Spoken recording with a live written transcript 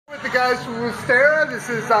guys from Lustera. This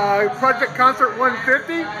is Project Concert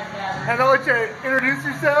 150. And I'll let you introduce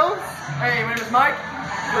yourselves. Hey, my name is Mike.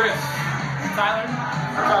 Chris. Tyler.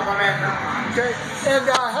 What's up, my man? Okay. And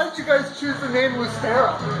how did you guys choose the name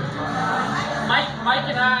Lustera? Mike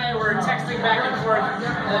and I were texting back and forth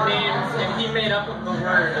the names, and he made up the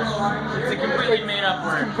word. It's a completely made up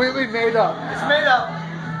word. Completely made up. It's made up.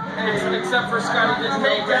 Except for Scotty didn't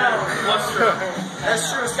know Lustera. That's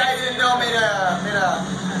true. Scotty didn't know made a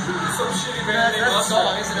Some shitty band name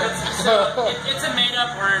Lustera, isn't it? So it's a made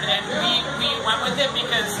up word, and we went with it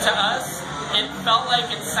because to us it felt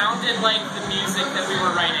like it sounded like the music that we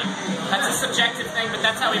were writing. That's a subjective thing, but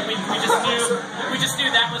that's how we just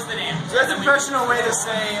knew that was the name. So that's a professional way to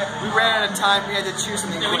say we ran out of time. We had to choose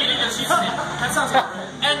something. Yeah, we needed to choose something. That sounds right.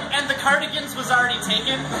 And the Cardigans was already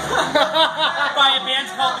taken by a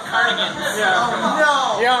band called the Cardigans. Yeah. Oh,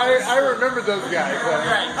 no. Yeah, I remember those guys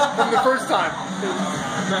from the first time.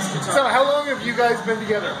 So how long have you guys been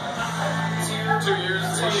together? 2 years.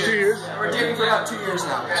 2 years. We're dating for about 2 years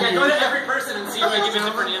now. Yeah, go to every person and see if they give a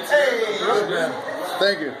different answer. Hey.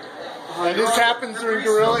 Thank you. And this happens during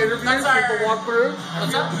guerrilla interviews. People walk through.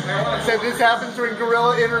 What's up? So this happens during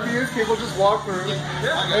guerrilla interviews. People just walk through.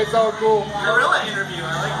 It's all cool. Guerrilla interview.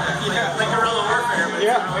 I like that. Like guerrilla warfare. But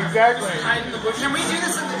Yeah, exactly. hide in the bush. Can we do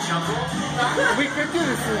this in the jungle? We could do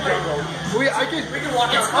this in the jungle. We could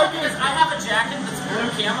walk outside. Because I have a jacket that's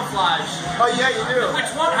blue camouflage. Oh yeah, you do.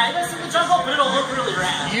 Which won't hide us in the jungle, but it'll look really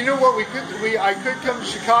rad. You know what we could? I could come to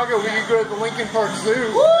Chicago. We could go to the Lincoln Park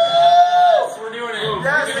Zoo. Woo! We're doing it.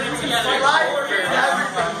 Yes, We're doing it together.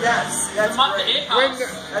 everything. Yes. That's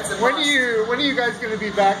When are you guys going to be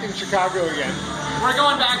back in Chicago again? We're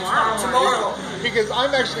going back tomorrow. Because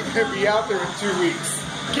I'm actually going to be out there in 2 weeks.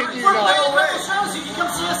 Kid you We're not. playing a couple shows. You can come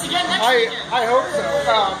see us again next weekend. I hope so.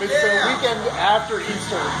 It's the weekend after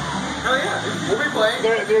Easter. Oh yeah, we'll be playing.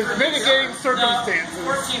 There's mitigating circumstances.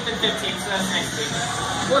 14th and 15th, so that's next week.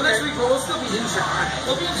 Well, next week we'll still be in Chicago.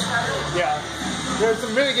 We'll be in Chicago. Yeah. There's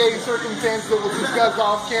some mitigating circumstances that we'll discuss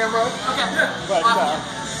off camera. Okay.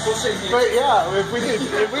 But yeah, if we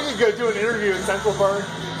could go do an interview in Central Park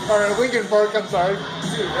or Lincoln Park, I'm sorry.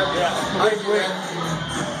 Dude,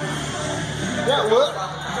 Yeah, well,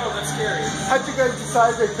 oh, that's scary. how'd you guys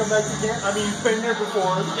decide to come back again? I mean, you've been here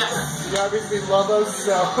before. Yes. You obviously love us,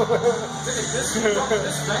 so. This venue,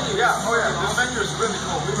 yeah, oh yeah, this venue is really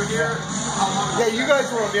cool. We were here. Yeah, you guys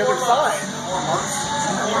were on the other side. 4 months.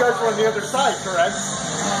 You guys were on the other side, correct?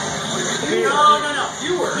 No.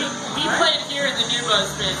 You were. We played here in the new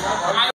Buzzbin.